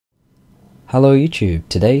Hello YouTube,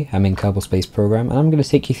 today I'm in Kerbal Space Program and I'm going to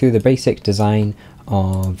take you through the basic design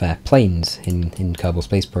of planes in Kerbal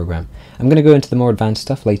Space Program. I'm going to go into the more advanced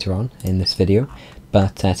stuff later on in this video,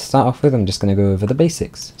 but to start off with I'm just going to go over the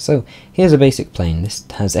basics. So here's a basic plane. This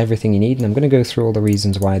has everything you need and I'm going to go through all the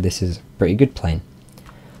reasons why this is a pretty good plane.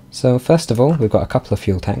 So first of all, we've got a couple of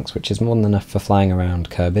fuel tanks, which is more than enough for flying around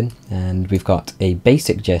Kerbin, and we've got a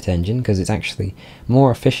basic jet engine because it's actually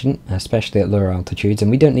more efficient, especially at lower altitudes,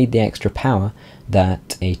 and we don't need the extra power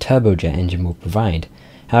that a turbojet engine will provide.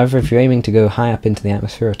 However, if you're aiming to go high up into the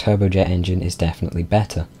atmosphere, a turbojet engine is definitely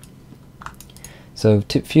better. So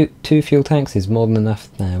two fuel tanks is more than enough.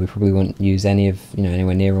 We probably won't use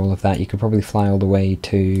anywhere near all of that. You could probably fly all the way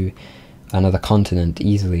to another continent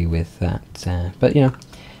easily with that, but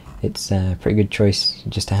it's a pretty good choice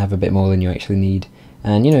just to have a bit more than you actually need,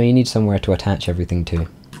 and you need somewhere to attach everything to.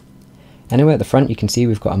 Anyway, at the front you can see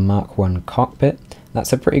we've got a Mark 1 cockpit.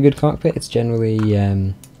 That's a pretty good cockpit. It's generally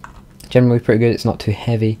pretty good. It's not too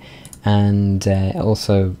heavy, and it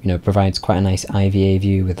also provides quite a nice IVA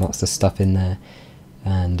view with lots of stuff in there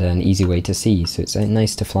and an easy way to see, so it's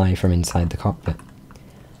nice to fly from inside the cockpit.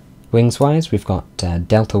 Wings wise, we've got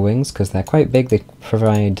delta wings because they're quite big. They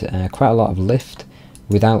provide quite a lot of lift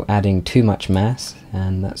without adding too much mass,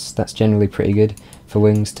 and that's generally pretty good for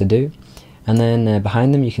wings to do. And then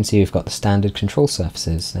behind them you can see we've got the standard control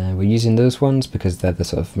surfaces. We're using those ones because they're the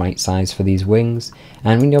sort of right size for these wings,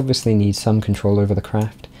 and we obviously need some control over the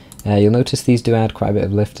craft. You'll notice these do add quite a bit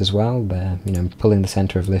of lift as well. They're pulling the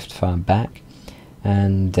center of lift far back,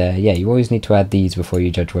 and yeah, you always need to add these before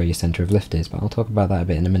you judge where your center of lift is, but I'll talk about that a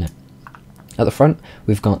bit in a minute. At the front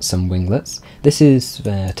we've got some winglets. This is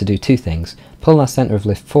to do two things: pull our centre of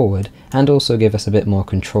lift forward and also give us a bit more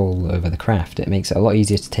control over the craft. It makes it a lot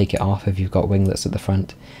easier to take it off if you've got winglets at the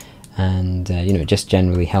front, and it just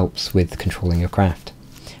generally helps with controlling your craft.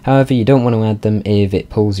 However, you don't want to add them if it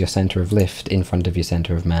pulls your centre of lift in front of your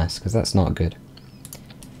centre of mass, because that's not good.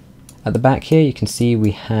 At the back here you can see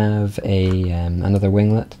we have another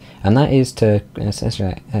winglet, and that is to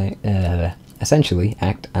essentially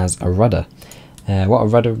act as a rudder. What a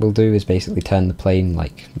rudder will do is basically turn the plane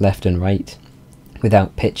like left and right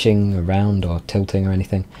without pitching around or tilting or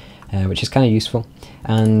anything, which is kind of useful.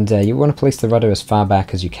 And you want to place the rudder as far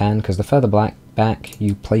back as you can, because the further back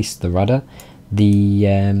you place the rudder,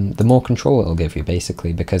 the more control it will give you,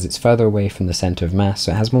 basically, because it's further away from the centre of mass,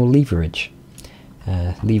 so it has more leverage.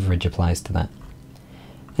 Leverage applies to that.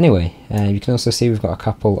 Anyway, you can also see we've got a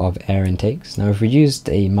couple of air intakes. Now if we used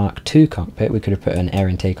a Mark 2 cockpit, we could have put an air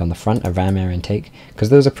intake on the front, a ram air intake, because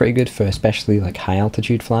those are pretty good for especially like high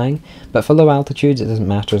altitude flying, but for low altitudes it doesn't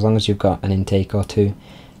matter as long as you've got an intake or two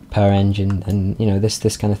per engine, and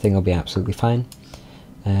this kind of thing will be absolutely fine.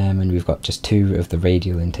 And we've got just two of the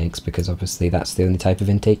radial intakes because obviously that's the only type of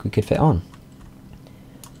intake we could fit on.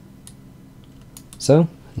 So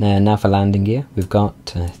now for landing gear, we've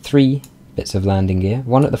got three bits of landing gear.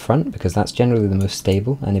 One at the front because that's generally the most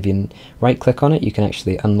stable, and if you right click on it you can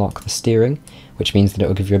actually unlock the steering, which means that it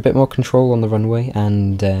will give you a bit more control on the runway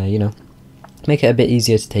and make it a bit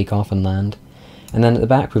easier to take off and land. And then at the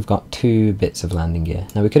back we've got two bits of landing gear.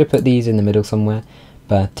 Now we could have put these in the middle somewhere,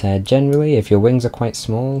 but generally if your wings are quite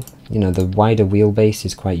small, the wider wheelbase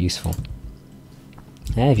is quite useful.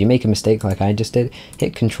 If you make a mistake like I just did,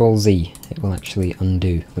 hit Ctrl Z, it will actually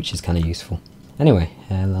undo, which is kind of useful. Anyway,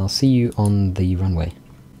 I'll see you on the runway.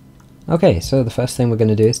 Okay, so the first thing we're going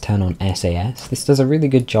to do is turn on SAS. This does a really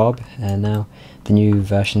good job now. The new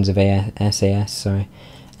versions of SAS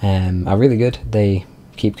are really good. They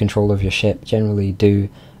keep control of your ship, generally do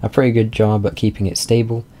a pretty good job at keeping it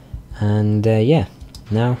stable. And yeah,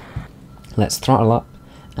 now let's throttle up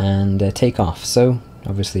and take off. So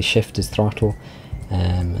obviously shift is throttle,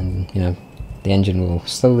 and the engine will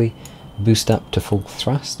slowly boost up to full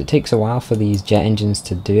thrust. It takes a while for these jet engines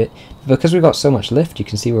to do it, but because we've got so much lift you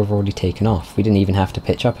can see we've already taken off. We didn't even have to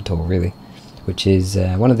pitch up at all really, which is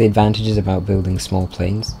one of the advantages about building small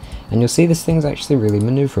planes. And you'll see this thing's actually really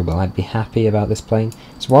manoeuvrable. I'd be happy about this plane.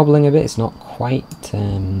 It's wobbling a bit, it's not quite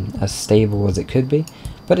as stable as it could be,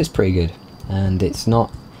 but it's pretty good, and it's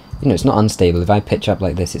not it's not unstable. If I pitch up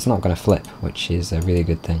like this it's not going to flip, which is a really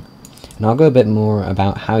good thing. And I'll go a bit more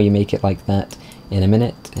about how you make it like that in a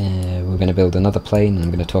minute. We're going to build another plane and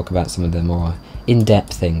I'm going to talk about some of the more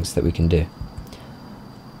in-depth things that we can do.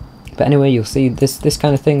 But anyway, you'll see this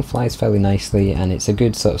kind of thing flies fairly nicely, and it's a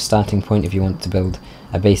good sort of starting point if you want to build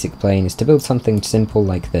a basic plane, is to build something simple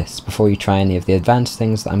like this before you try any of the advanced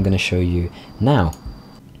things that I'm going to show you now.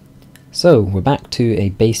 So we're back to a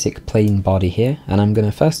basic plane body here, and I'm going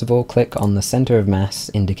to first of all click on the center of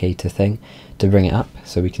mass indicator thing to bring it up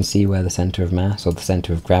so we can see where the center of mass, or the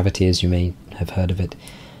center of gravity as you may have heard of it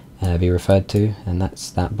be referred to, and that's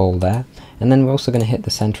that ball there. And then we're also going to hit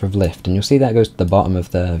the center of lift, and you'll see that goes to the bottom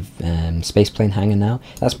of the spaceplane hangar now.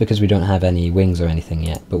 That's because we don't have any wings or anything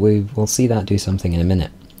yet, but we'll see that do something in a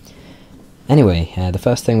minute. Anyway, the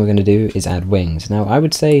first thing we're going to do is add wings. Now I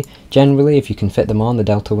would say generally if you can fit them on, the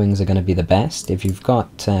delta wings are going to be the best. If you've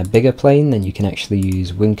got a bigger plane, then you can actually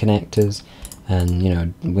use wing connectors and, you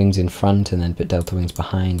know, wings in front and then put delta wings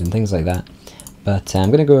behind and things like that. But I'm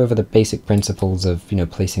going to go over the basic principles of, you know,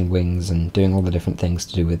 placing wings and doing all the different things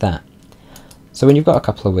to do with that. So when you've got a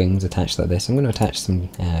couple of wings attached like this, I'm going to attach some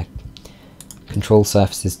control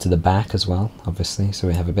surfaces to the back as well, obviously, so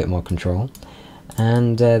we have a bit more control.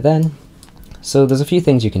 And so there's a few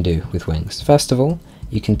things you can do with wings. First of all,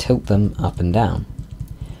 you can tilt them up and down.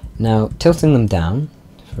 Now, tilting them down,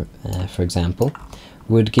 for example,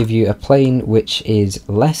 would give you a plane which is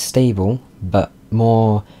less stable but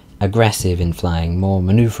more aggressive in flying, more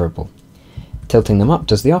maneuverable. Tilting them up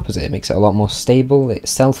does the opposite. It makes it a lot more stable. It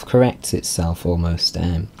self-corrects itself almost.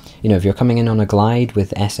 You know, if you're coming in on a glide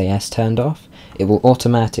with SAS turned off, it will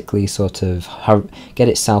automatically sort of get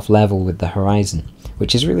itself level with the horizon,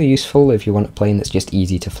 which is really useful if you want a plane that's just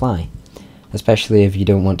easy to fly, especially if you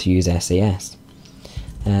don't want to use SAS.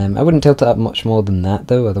 I wouldn't tilt it up much more than that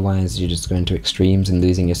though, otherwise you're just going to extremes and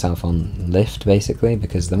losing yourself on lift basically,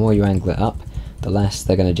 because the more you angle it up, the less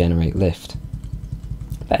they're going to generate lift.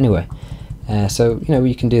 But anyway, so you know,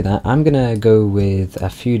 you can do that. I'm going to go with a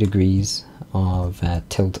few degrees of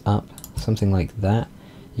tilt up, something like that,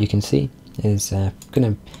 you can see, is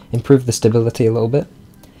going to improve the stability a little bit.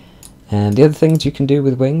 And the other things you can do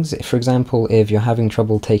with wings, for example, if you're having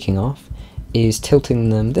trouble taking off, is tilting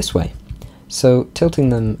them this way. So tilting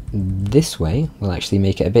them this way will actually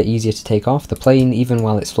make it a bit easier to take off. The plane, even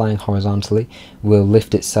while it's flying horizontally, will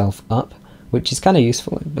lift itself up, which is kind of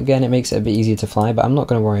useful. Again, it makes it a bit easier to fly, but I'm not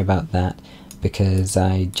going to worry about that because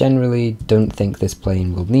I generally don't think this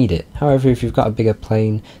plane will need it. However, if you've got a bigger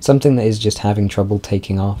plane, something that is just having trouble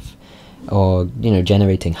taking off or, you know,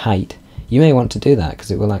 generating height, you may want to do that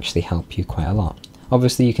because it will actually help you quite a lot.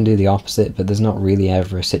 Obviously you can do the opposite, but there's not really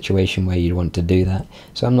ever a situation where you'd want to do that,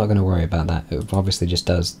 so I'm not going to worry about that. It obviously just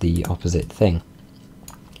does the opposite thing.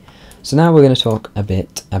 So now we're going to talk a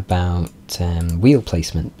bit about wheel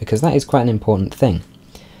placement, because that is quite an important thing.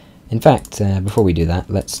 In fact, before we do that,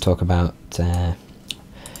 let's talk about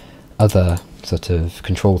other sort of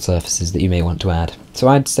control surfaces that you may want to add. So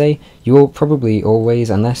I'd say you will probably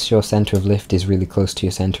always, unless your center of lift is really close to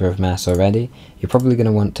your center of mass already, you're probably going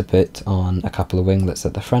to want to put on a couple of winglets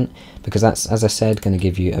at the front, because that's, as I said, going to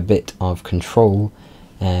give you a bit of control,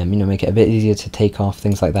 you know, make it a bit easier to take off,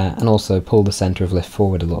 things like that, and also pull the center of lift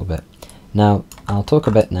forward a little bit. Now, I'll talk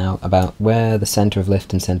a bit now about where the center of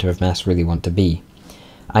lift and center of mass really want to be.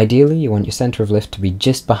 Ideally, you want your center of lift to be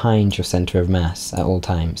just behind your center of mass at all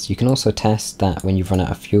times. You can also test that when you've run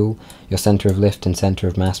out of fuel, your center of lift and center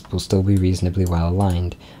of mass will still be reasonably well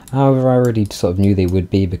aligned. However, I already sort of knew they would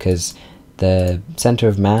be, because the center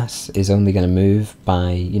of mass is only going to move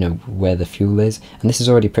by, you know, where the fuel is, and this is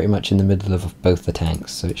already pretty much in the middle of both the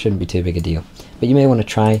tanks, so it shouldn't be too big a deal. But you may want to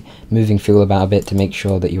try moving fuel about a bit to make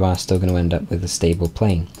sure that you are still going to end up with a stable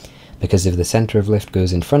plane. Because if the center of lift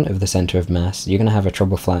goes in front of the center of mass, you're going to have a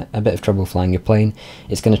bit of trouble flying your plane.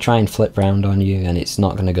 It's going to try and flip round on you, and it's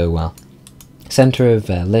not going to go well. Center of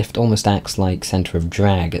lift almost acts like center of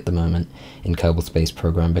drag at the moment in Kerbal Space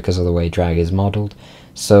Program because of the way drag is modelled.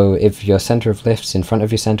 So if your center of lift's in front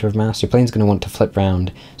of your center of mass, your plane's going to want to flip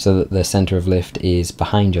round so that the center of lift is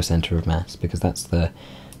behind your center of mass, because that's the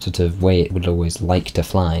sort of way it would always like to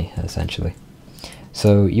fly, essentially.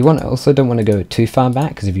 So you also don't want to go too far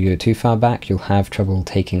back, because if you go too far back you'll have trouble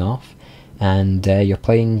taking off, and your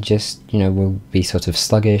plane just, you know, will be sort of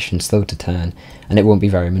sluggish and slow to turn, and it won't be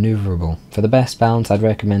very manoeuvrable. For the best balance, I'd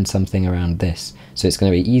recommend something around this, so it's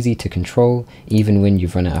going to be easy to control even when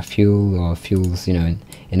you've run out of fuel, or fuel's, you know,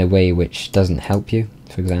 in a way which doesn't help you.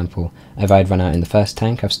 For example, if I'd run out in the first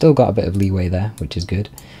tank, I've still got a bit of leeway there, which is good,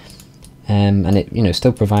 and it, you know,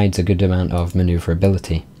 still provides a good amount of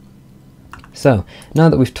manoeuvrability. So, now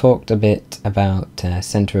that we've talked a bit about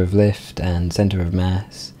center of lift and center of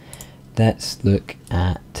mass, let's look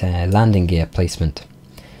at landing gear placement.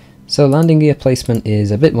 So landing gear placement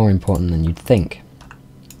is a bit more important than you'd think.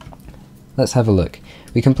 Let's have a look.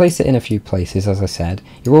 We can place it in a few places, as I said.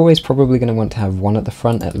 You're always probably going to want to have one at the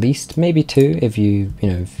front at least, maybe two if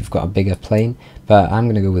if you've got a bigger plane, but I'm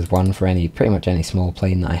going to go with one for pretty much any small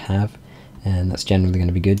plane that I have. and that's generally going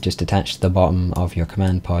to be good. Just attach to the bottom of your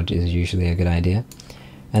command pod is usually a good idea.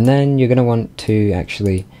 And then you're going to want to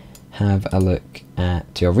actually have a look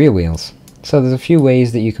at your rear wheels. So there's a few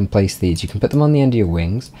ways that you can place these. You can put them on the end of your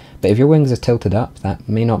wings, but if your wings are tilted up, that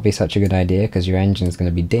may not be such a good idea because your engine is going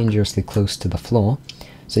to be dangerously close to the floor.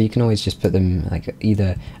 So you can always just put them, like,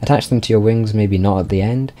 either attach them to your wings, maybe not at the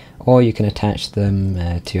end, or you can attach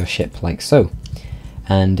them to your ship like so.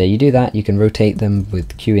 And you do that, you can rotate them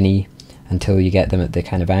with Q and E until you get them at the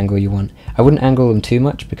kind of angle you want. I wouldn't angle them too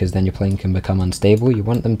much because then your plane can become unstable. You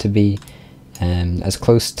want them to be as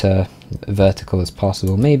close to vertical as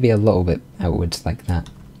possible, maybe a little bit outwards like that.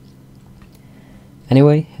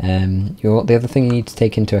 Anyway, the other thing you need to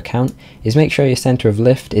take into account is make sure your centre of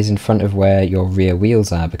lift is in front of where your rear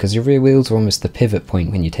wheels are, because your rear wheels are almost the pivot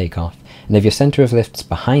point when you take off. And if your centre of lift's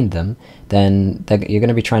behind them, then you're going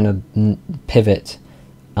to be trying to pivot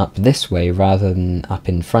up this way rather than up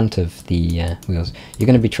in front of the wheels. You're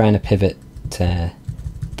going to be trying to pivot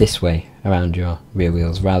this way around your rear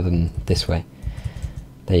wheels rather than this way.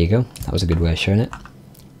 There you go, that was a good way of showing it,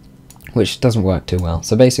 which doesn't work too well.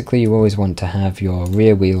 So basically you always want to have your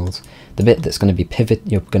rear wheels, the bit that's going to be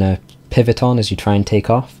you're going to pivot on as you try and take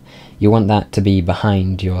off, you want that to be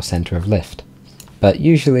behind your centre of lift. But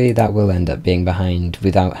usually that will end up being behind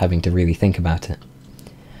without having to really think about it.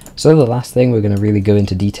 So the last thing we're going to really go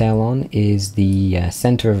into detail on is the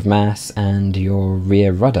centre of mass and your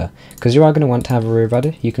rear rudder, because you are going to want to have a rear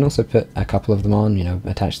rudder. You can also put a couple of them on, you know,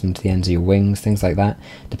 attach them to the ends of your wings, things like that,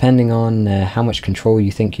 depending on how much control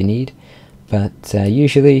you think you need. But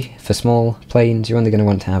usually for small planes you're only going to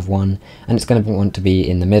want to have one, and it's going to want to be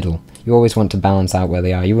in the middle. You always want to balance out where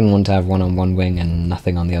they are. You wouldn't want to have one on one wing and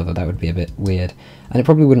nothing on the other. That would be a bit weird, and it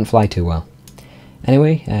probably wouldn't fly too well.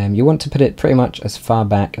 Anyway, you want to put it pretty much as far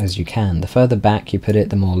back as you can. The further back you put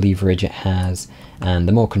it, the more leverage it has, and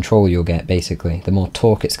the more control you'll get, basically. The more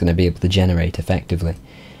torque it's going to be able to generate effectively.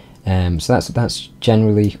 So that's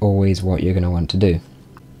generally always what you're going to want to do.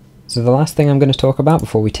 So the last thing I'm going to talk about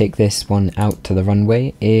before we take this one out to the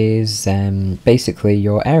runway is basically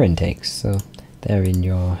your air intakes. So they're in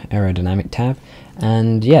your aerodynamic tab,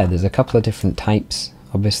 and yeah, there's a couple of different types.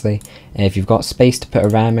 Obviously, if you've got space to put a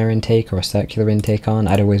ram air intake or a circular intake on,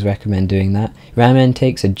 I'd always recommend doing that. Ram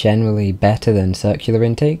intakes are generally better than circular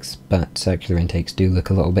intakes, but circular intakes do look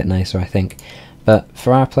a little bit nicer, I think. But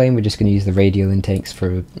for our plane, we're just going to use the radial intakes.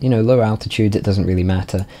 For, you know, lower altitudes it doesn't really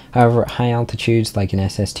matter. However, at high altitudes, like in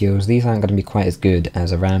SSTOs, these aren't going to be quite as good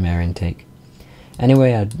as a ram air intake.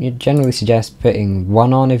 Anyway, I'd generally suggest putting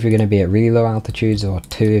one on if you're going to be at really low altitudes, or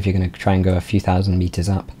two if you're going to try and go a few thousand meters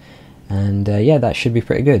up. And yeah, that should be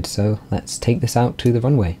pretty good, so let's take this out to the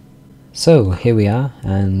runway. So here we are,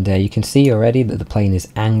 and you can see already that the plane is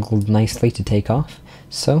angled nicely to take off.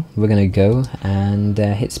 So we're going to go and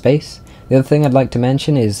hit space. The other thing I'd like to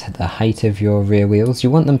mention is the height of your rear wheels.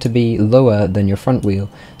 You want them to be lower than your front wheel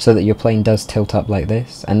so that your plane does tilt up like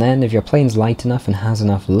this, and then if your plane's light enough and has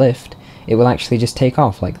enough lift, it will actually just take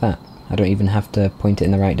off like that. I don't even have to point it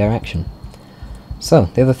in the right direction. So,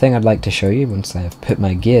 the other thing I'd like to show you once I've put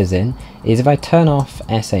my gears in is if I turn off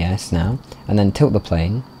SAS now and then tilt the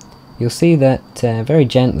plane, you'll see that very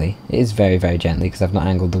gently, it is very gently because I've not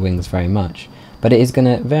angled the wings very much, but it is going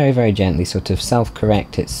to very gently sort of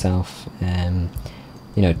self-correct itself,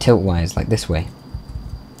 you know, tilt-wise like this way.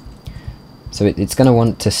 So it's going to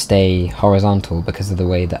want to stay horizontal because of the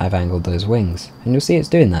way that I've angled those wings. And you'll see it's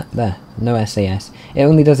doing that, there, no SAS. It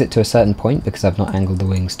only does it to a certain point because I've not angled the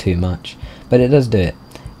wings too much. But it does do it,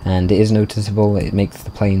 and it is noticeable. It makes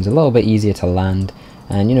the planes a little bit easier to land,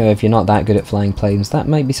 and you know, if you're not that good at flying planes, that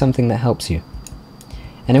might be something that helps you.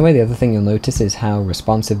 Anyway, the other thing you'll notice is how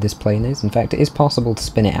responsive this plane is. In fact, it is possible to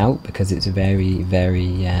spin it out because it's very,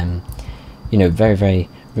 you know, very,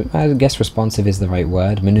 I guess responsive is the right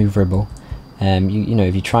word, maneuverable. You know,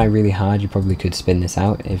 if you try really hard, you probably could spin this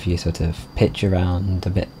out if you sort of pitch around a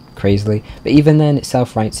bit crazily, but even then it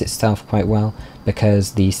self-rights itself quite well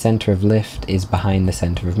because the centre of lift is behind the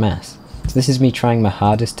centre of mass. So this is me trying my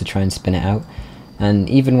hardest to try and spin it out, and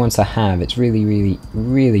even once I have, it's really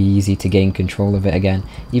easy to gain control of it again.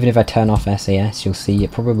 Even if I turn off SAS, you'll see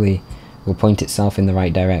it probably will point itself in the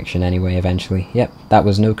right direction anyway eventually. Yep, that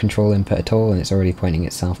was no control input at all, and it's already pointing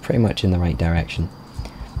itself pretty much in the right direction.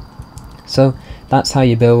 So that's how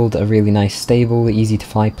you build a really nice, stable, easy to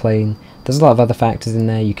fly plane. There's a lot of other factors in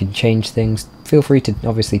there. You can change things. Feel free to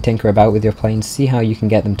obviously tinker about with your planes, see how you can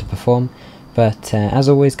get them to perform. But as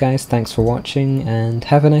always guys, thanks for watching and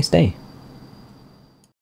have a nice day.